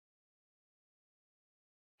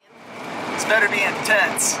better be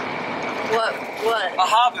intense. What? A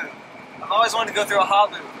habu. I've always wanted to go through a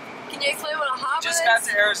habu. Can you explain what a habu is? Just got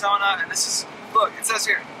to Arizona, and this is, look, it says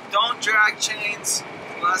here, don't drag chains.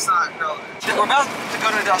 Well, that's not relevant. We're about to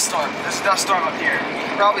go to a dust storm. There's a dust storm up here. You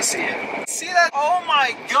can probably see it. See that? Oh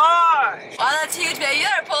my gosh! Oh, that's huge, man. You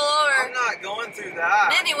gotta pull over. I'm not going through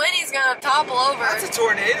that. Minnie Winnie's gonna topple over. That's a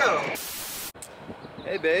tornado.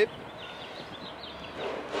 Hey, babe.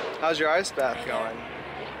 How's your ice bath going?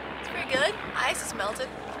 It's pretty good. Ice is melted.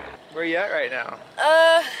 Where are you at right now?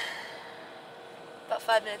 About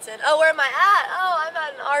 5 minutes in. Oh, where am I at? Oh, I'm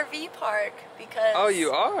at an RV park because... Oh,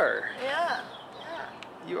 you are? Yeah.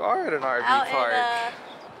 You are at an RV Out park.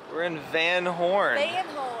 in, We're in Van Horn. Van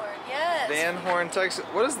Horn, yes. Van Horn, Texas.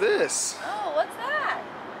 What is this? Oh, what's that?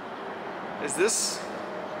 Is this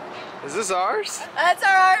ours? That's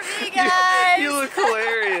our RV, guys. You look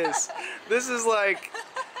hilarious. This is like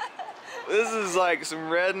some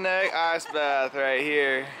redneck ice bath right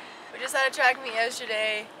here. We just had a track meet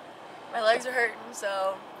yesterday. My legs are hurting,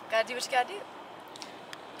 so gotta do what you gotta do.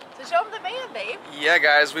 So show them the van, babe. Yeah,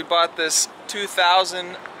 guys, we bought this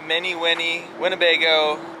 2000 Mini Winnie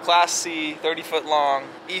Winnebago Class C 30-foot long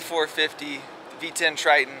E450 V10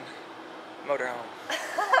 Triton motorhome.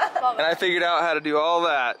 And I figured out how to do all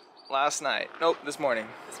that last night. Nope, this morning.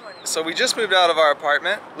 So we just moved out of our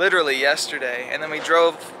apartment, literally yesterday, and then we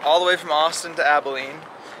drove all the way from Austin to Abilene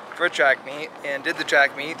for a track meet, and did the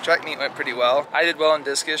track meet. Track meet went pretty well. I did well in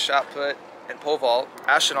discus, shot put, and pole vault.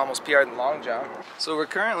 Ashtin almost PR'd in the long jump. So we're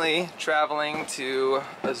currently traveling to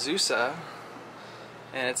Azusa,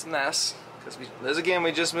 and it's a mess, because again,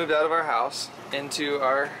 we just moved out of our house into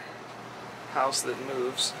our house that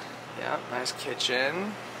moves. Yeah, nice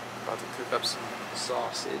kitchen. About to cook up some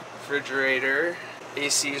sausage. Refrigerator.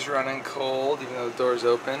 AC's running cold, even though the door's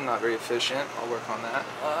open. Not very efficient. I'll work on that.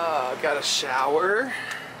 Got a shower.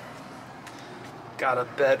 Got a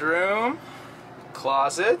bedroom.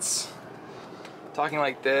 Closets. Talking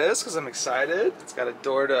like this because I'm excited. It's got a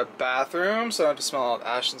door to a bathroom, so I don't have to smell all of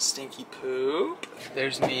Ashton's stinky poop.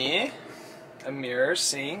 There's me. A mirror,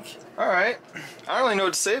 sink. Alright. I don't really know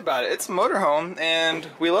what to say about it. It's a motorhome, and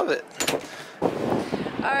we love it.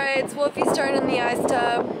 Alright, it's Wolfie starting in the ice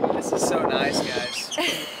tub. This is so nice, guys.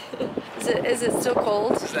 Is it still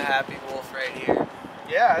cold? This is the happy wolf right here.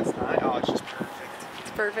 Yeah, it's nice. Oh, it's just perfect.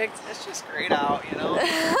 It's perfect. It's just great out, you know?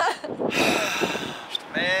 Just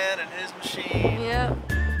a man and his machine. Yep.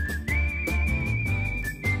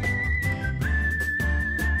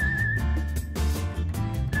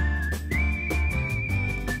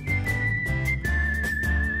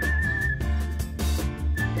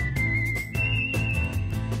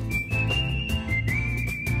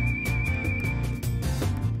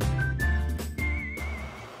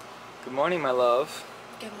 Good morning, my love.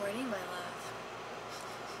 Good morning, my love.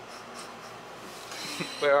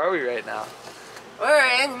 Where are we right now? We're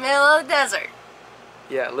in the middle of the desert.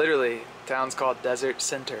 Yeah, literally. Town's called Desert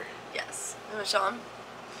Center. Yes. You want to show 'em?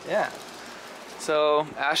 Yeah. So,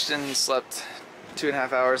 Ashton slept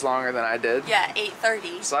 2.5 hours longer than I did. Yeah,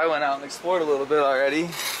 8:30. So I went out and explored a little bit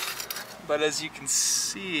already. But as you can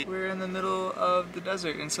see, we're in the middle of the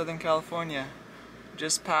desert in Southern California.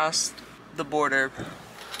 Just past the border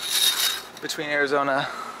between Arizona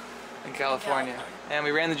and California. And we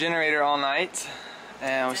ran the generator all night,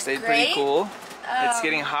 and we stayed pretty cool. It's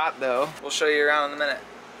getting hot though. We'll show you around in a minute.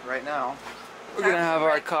 Right now, we're gonna have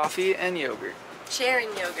our coffee and yogurt. Sharing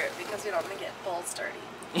yogurt because we don't want to get bowls dirty.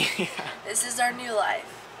 Yeah. This is our new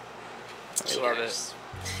life. We love it.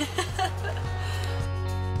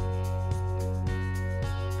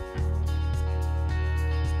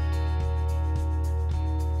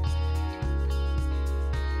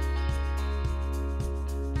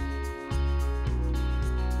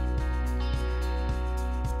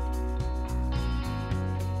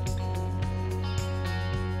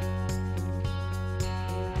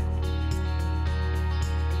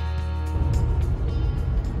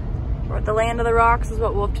 The land of the rocks is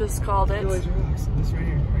what Wolf just called it. This right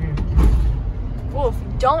here, Wolf,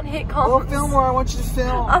 don't hit cones. Oh, film where I want you to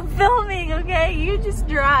film. I'm filming, okay? You just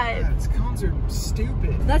drive. God, these cones are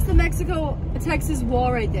stupid. That's the Mexico-Texas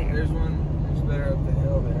wall right there. There's one, there's better up the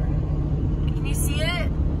hill there. Can you see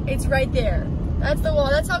it? It's right there. That's the wall.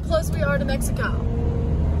 That's how close we are to Mexico.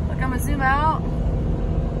 Look, I'm gonna zoom out.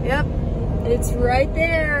 Yep, it's right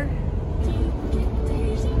there.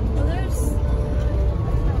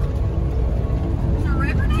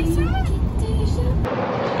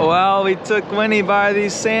 Well, we took Winnie by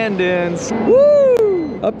these sand dunes.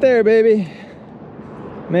 Woo! Up there, baby.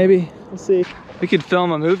 Maybe. We'll see. We could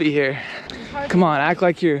film a movie here. Come on, act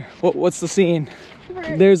like you're... What's the scene?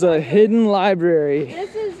 There's a hidden library.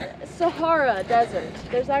 This is Sahara Desert.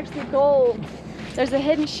 There's actually gold. There's a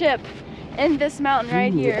hidden ship in this mountain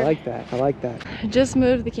right here. I like that. I like that. I just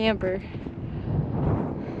moved the camper.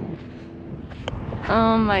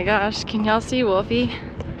 Oh my gosh, can y'all see Wolfie?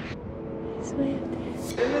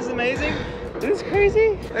 Isn't this amazing? Isn't this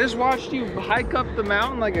crazy? I just watched you hike up the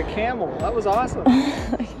mountain like a camel. That was awesome.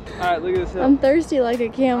 Alright, look at this hill. I'm thirsty like a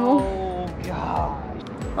camel. Oh gosh.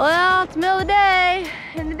 Well, it's the middle of the day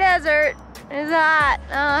in the desert. It's hot. I don't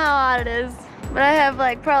know how hot it is. But I have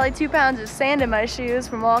like probably 2 pounds of sand in my shoes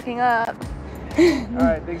from walking up.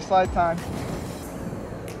 Alright, big slide time.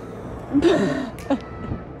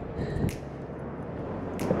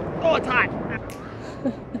 Oh, it's hot.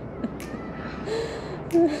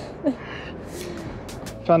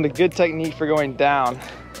 Found a good technique for going down.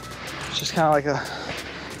 It's just kind of like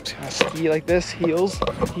just kind of ski like this, heels,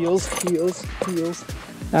 heels, heels, heels.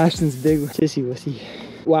 Ashton's big sissy wussy.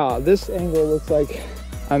 Wow, this angle looks like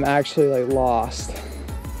I'm actually like lost.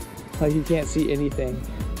 Like you can't see anything.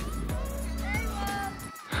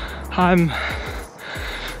 I'm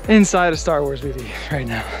inside a Star Wars movie right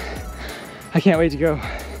now. I can't wait to go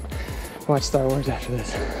watch Star Wars after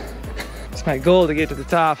this. It's my goal to get to the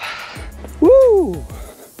top. Woo!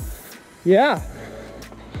 Yeah.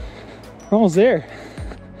 We're almost there.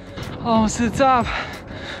 Almost to the top.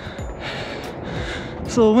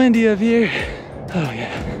 It's a little windy up here. Oh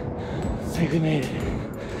yeah. I think we made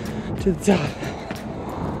it to the top.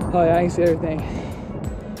 Oh yeah, I can see everything.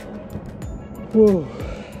 Whoa.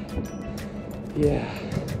 Yeah.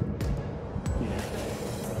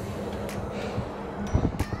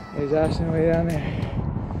 There's Ashtin way down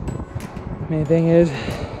there. Main thing is,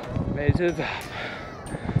 made it to the top.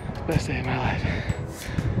 Best day of my life.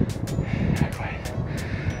 Not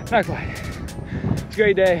quite. Not quite. It's a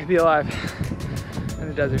great day to be alive in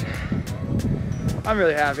the desert. I'm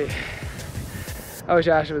really happy. I wish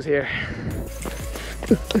Ashtin was here.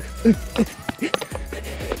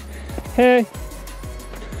 Hey.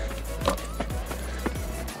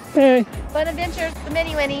 Hey. Fun adventures, the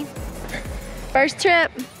mini winnie. First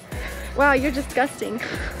trip. Wow, you're disgusting.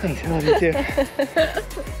 Thanks, I love you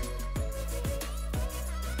too.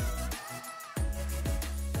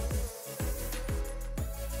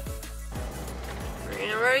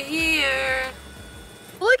 We're right here.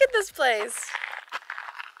 Look at this place.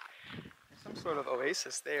 Some sort of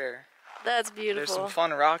oasis there. That's beautiful. There's some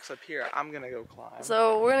fun rocks up here. I'm gonna go climb.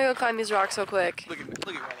 So we're gonna go climb these rocks so quick. Look at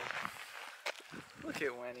Winnie. Look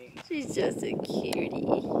at Winnie. She's just a cutie.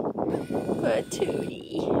 A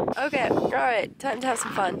tootie. Okay, alright, time to have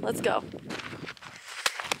some fun. Let's go.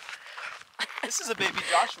 This is a baby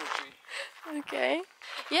Joshua tree. Okay.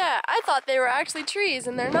 Yeah, I thought they were actually trees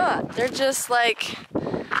and they're not. They're just like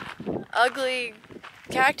ugly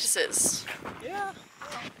cactuses. Yeah.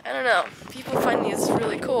 I don't know. People find these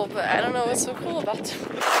really cool, but I don't know what's so cool about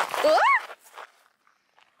them. Ah!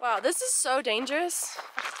 Wow, this is so dangerous.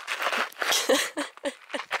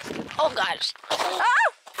 Oh gosh. Ah!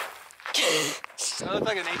 Do I look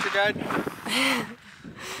like a nature guide?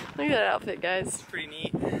 Look at that outfit, guys. Pretty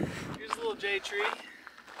neat. Here's a little jade tree.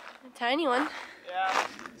 A tiny one. Yeah,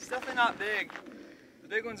 it's definitely not big. The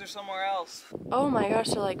big ones are somewhere else. Oh my gosh,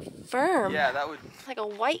 they're like firm. Yeah, that would. Like a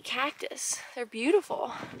white cactus. They're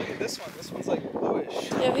beautiful. Look at this one. This one's like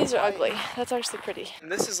bluish. Yeah, these are ugly. That's actually pretty.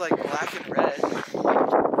 And this is like black and red.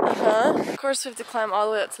 Uh-huh. Of course we have to climb all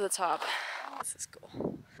the way up to the top. This is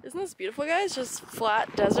cool. Isn't this beautiful, guys? Just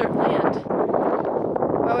flat desert land.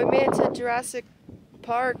 Oh, we made it to Jurassic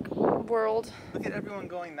Park world. Look at everyone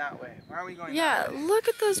going that way. Why are we going Yeah, that way? look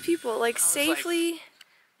at those people, like safely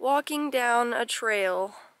walking down a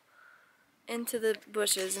trail into the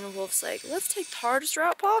bushes, and Wolf's like, let's take the hardest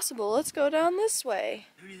route possible. Let's go down this way.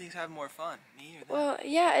 Who do you think's having more fun? Me or them? Well,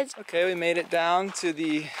 yeah, it's... Okay, we made it down to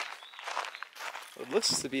the, what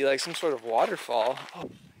looks to be like some sort of waterfall. Oh,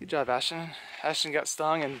 good job, Ashtin. Ashtin got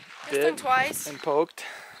stung and Stung bit twice. and poked.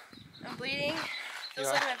 I'm bleeding. Feels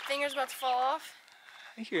Yeah. like my finger's about to fall off.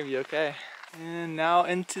 I think you're gonna be okay. And now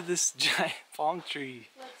into this giant palm tree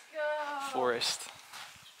Let's go. forest.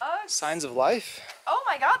 Oh, Signs of life. oh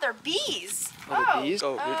my god, they're bees. Little bees.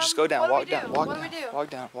 Go, just go down, what do walk we down, do? walk What down, do we do? walk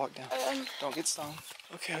down, walk down. Um, Don't get stung.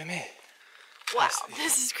 Okay, we made it. wow,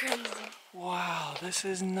 this is crazy. Wow, this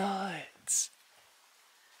is nuts.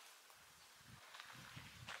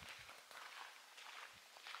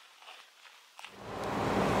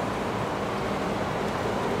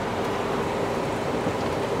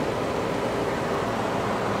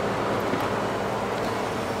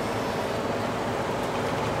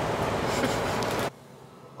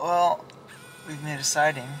 Well, we've made a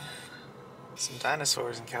sighting. Some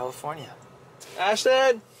dinosaurs in California.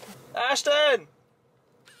 Ashtin! Ashtin!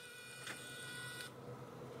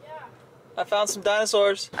 I found some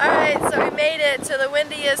dinosaurs. Alright, so we made it to the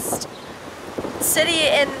windiest city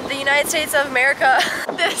in the United States of America.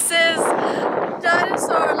 This is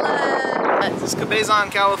Dinosaur Land. This is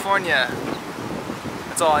Cabazon, California.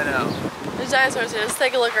 That's all I know. There's dinosaurs here. Let's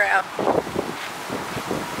take a look around.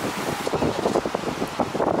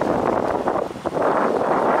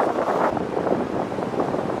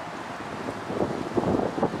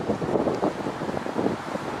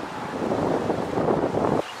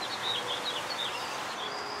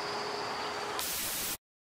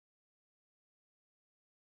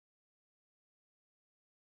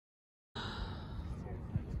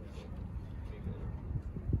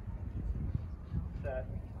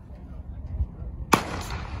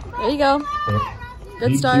 There you go.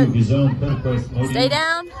 Good start. Stay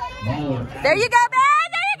down. There you go, man.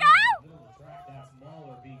 There you go.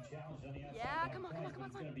 Yeah, come on.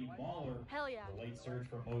 Hell yeah.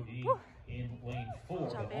 Woo.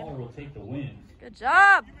 Good job, babe. Good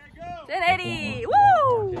job. 1080.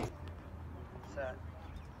 Woo!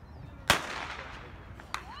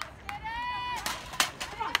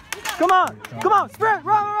 Come on, sprint,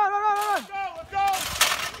 run.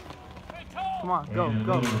 Come on, go. On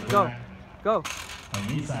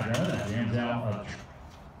the inside, that jams out.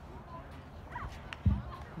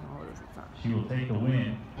 She will take the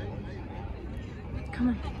win. Come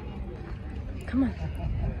on.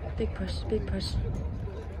 Big push. Let's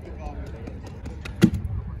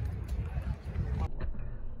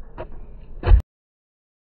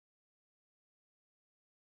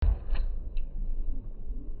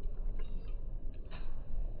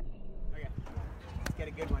get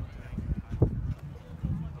a good one.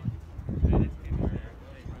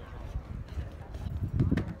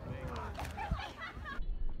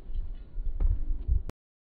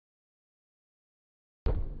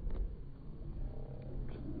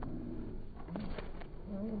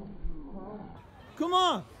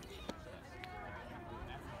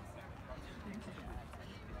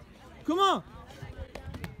 Come on.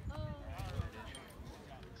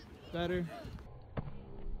 Better.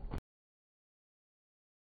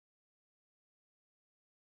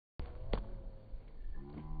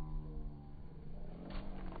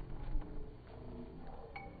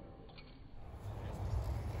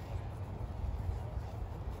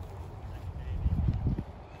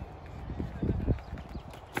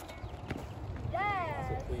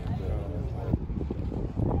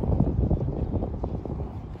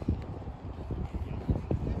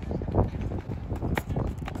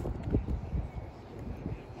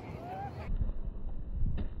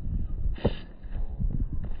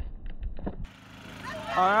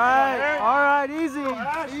 All right, easy.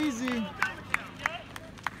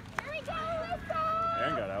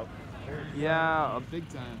 Aaron got out. Yeah, a big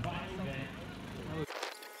time.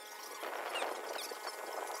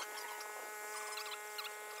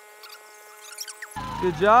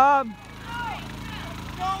 Good job.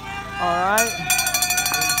 All right.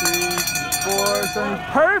 3, 4, 7.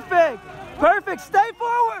 Perfect. Stay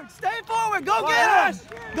forward. Go get him.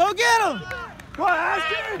 Go get him. Go on,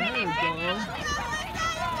 Ashtin. There we go.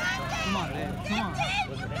 Come on, babe.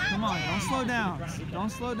 Come on. Don't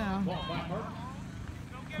slow down.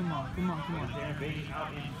 Come on.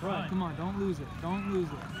 Come on, don't lose it.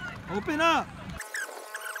 Open up.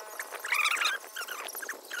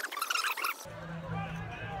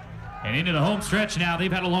 And into the home stretch now.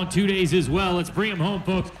 They've had a long 2 days as well. Let's bring them home,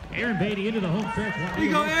 folks. Aaron Beatty into the home stretch. There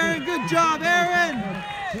you go, Aaron. Good job, Aaron.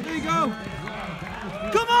 There you go.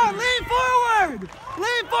 Come on, lean forward.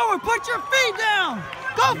 Put your feet down.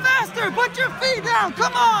 Go faster. Put your feet down.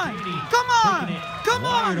 Come on.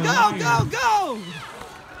 Go.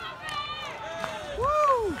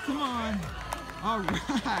 Woo. Come on. All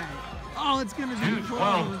right. Oh, it's going to be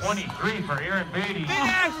close. 2:12:23 for Aaron Beatty. I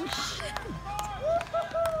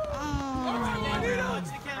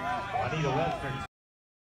need a Western.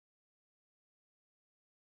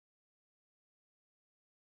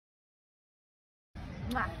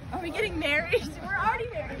 Are we getting married? We're already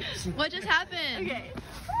married. What just happened? Okay.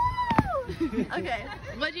 Okay.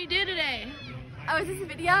 What'd you do today? Oh, is this a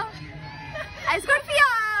video? I scored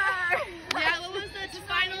PR! Yeah, what was the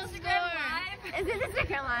final score? Is it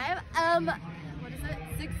Instagram Live? What is it?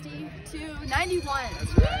 62-91.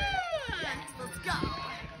 That's right. Yes, let's go.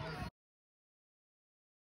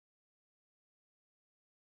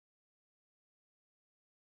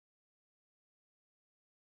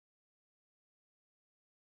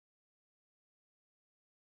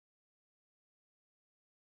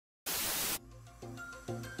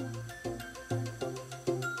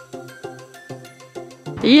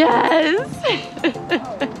 Yes!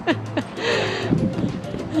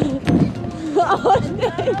 Oh, no.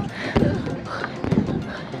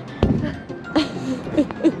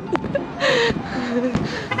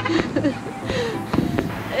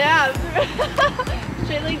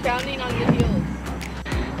 running on your heels.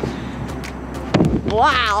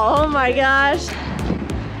 Wow, oh my gosh.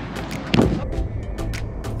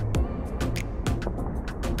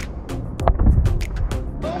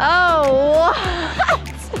 Oh, what?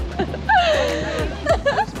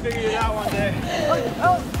 Just figured it out one day.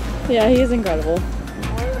 Yeah, he's incredible.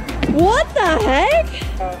 What the heck?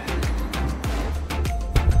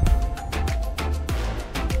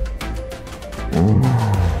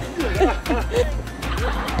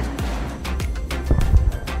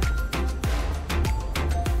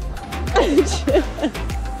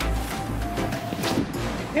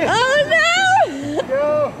 Oh no!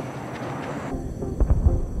 Go!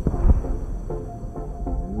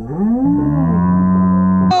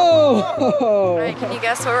 Oh! Alright, can you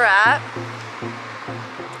guess where we're at?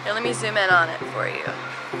 Here, let me zoom in on it for you.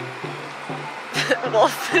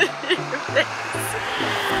 Wolf in your face.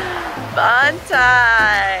 Fun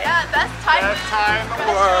time! Yeah, best time. Best time in the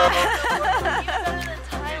world. Better than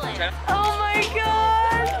Thailand. Oh my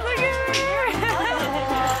gosh, look at her!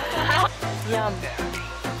 Yum.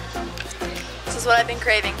 This is what I've been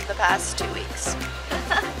craving for the past 2 weeks.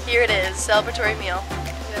 Here it is, celebratory meal.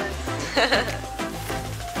 Yes.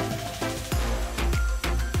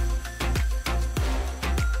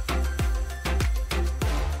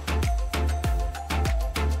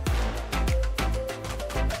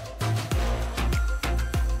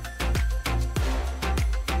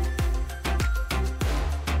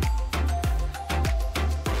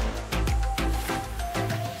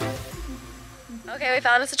 Okay, we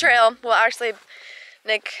found us a trail. Well, actually,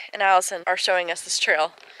 Nick and Allison are showing us this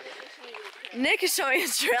trail. Nick is showing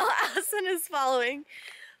us a trail. Allison is following.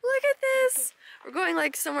 Look at this. We're going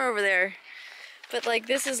like somewhere over there. But like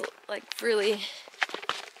this is like really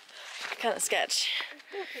kind of sketch.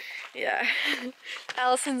 Yeah.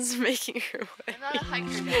 Allison's making her way. I'm not a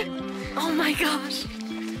hiker, guys. Oh my gosh.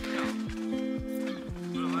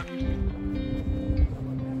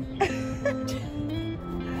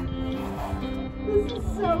 This is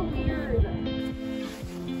so weird.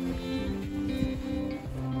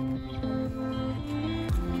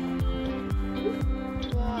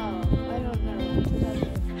 Wow, I don't know.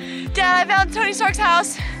 Dad, I found Tony Stark's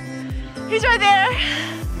house. He's right there.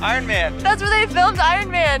 Iron Man. That's where they filmed Iron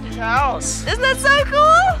Man. House. Isn't that so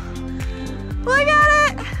cool? Look at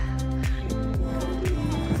it.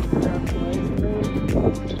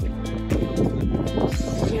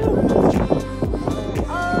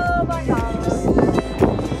 Oh my gosh.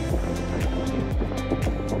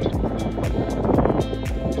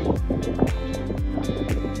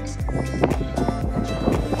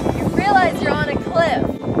 You realize you're on a cliff.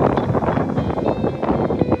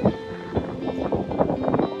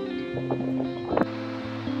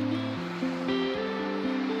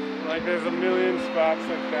 Like there's a million spots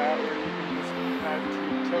like that where you can just have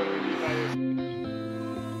to totally be by yourself.